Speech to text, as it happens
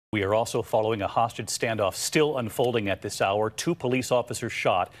We are also following a hostage standoff still unfolding at this hour. 2 police officers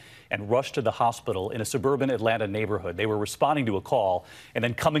shot and rushed to the hospital in a suburban Atlanta neighborhood. They were responding to a call and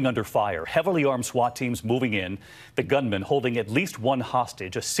then coming under fire. Heavily armed SWAT teams moving in. The gunman holding at least one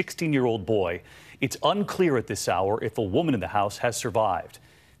hostage, a 16-year-old boy. It's unclear at this hour if a woman in the house has survived.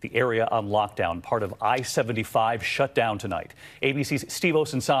 The area on lockdown, part of I-75, shut down tonight. ABC's Steve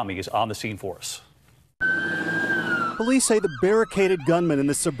Osunsami is on the scene for us. Police say the barricaded gunman in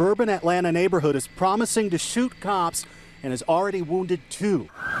the suburban Atlanta neighborhood is promising to shoot cops and has already wounded 2.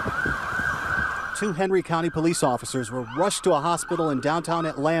 2 Henry County police officers were rushed to a hospital in downtown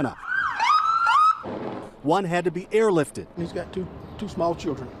Atlanta. One had to be airlifted. He's got two small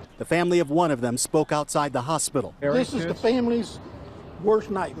children. The family of one of them spoke outside the hospital. This is the family's worst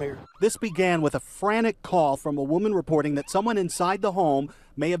nightmare. This began with a frantic call from a woman reporting that someone inside the home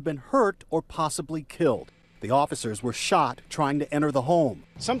may have been hurt or possibly killed. The officers were shot trying to enter the home.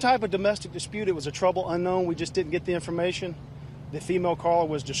 Some type of domestic dispute. It was a trouble unknown. We just didn't get the information. The female caller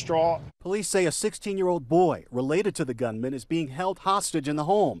was distraught. Police say a 16-year-old boy related to the gunman is being held hostage in the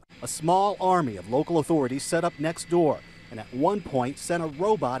home. A small army of local authorities set up next door and at one point sent a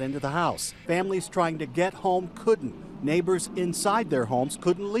robot into the house. Families trying to get home couldn't. Neighbors inside their homes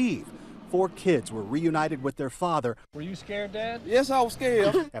couldn't leave. 4 kids were reunited with their father. Were you scared, Dad? Yes, I was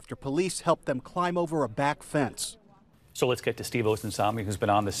scared. After police helped them climb over a back fence. So let's get to Steve Osunsami, who's been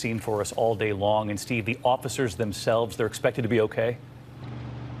on the scene for us all day long. And Steve, the officers themselves, they're expected to be okay?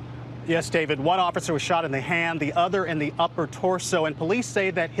 Yes, David. One officer was shot in the hand, the other in the upper torso, and police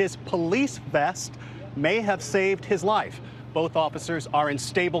say that his police vest may have saved his life. Both officers are in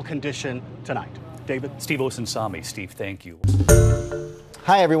stable condition tonight. David? Steve Osunsami. Steve, thank you.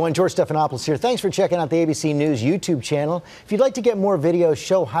 Hi, everyone. George Stephanopoulos here. Thanks for checking out the ABC News YouTube channel. If you'd like to get more videos,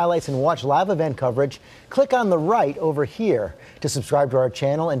 show highlights, and watch live event coverage, click on the right over here to subscribe to our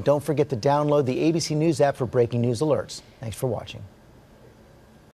channel. And don't forget to download the ABC News app for breaking news alerts. Thanks for watching.